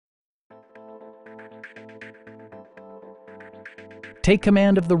Take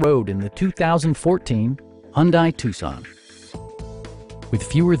command of the road in the 2014 Hyundai Tucson. With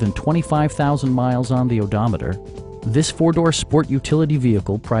fewer than 25,000 miles on the odometer, this four-door sport utility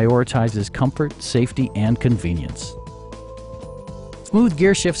vehicle prioritizes comfort, safety, and convenience. Smooth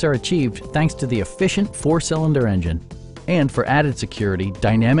gear shifts are achieved thanks to the efficient four-cylinder engine. And for added security,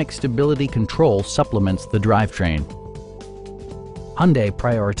 dynamic stability control supplements the drivetrain. Hyundai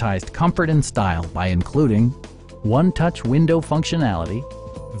prioritized comfort and style by including one-touch window functionality,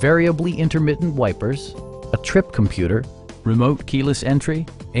 variably intermittent wipers, a trip computer, remote keyless entry,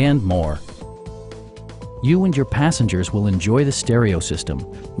 and more. You and your passengers will enjoy the stereo system,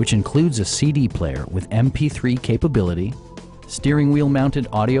 which includes a CD player with MP3 capability, steering wheel mounted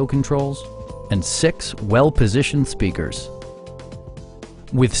audio controls, and 6 well-positioned speakers.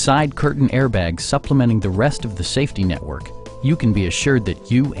 With side curtain airbags supplementing the rest of the safety network, you can be assured that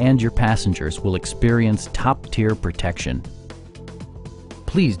you and your passengers will experience top-tier protection.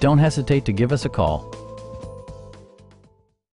 Please don't hesitate to give us a call.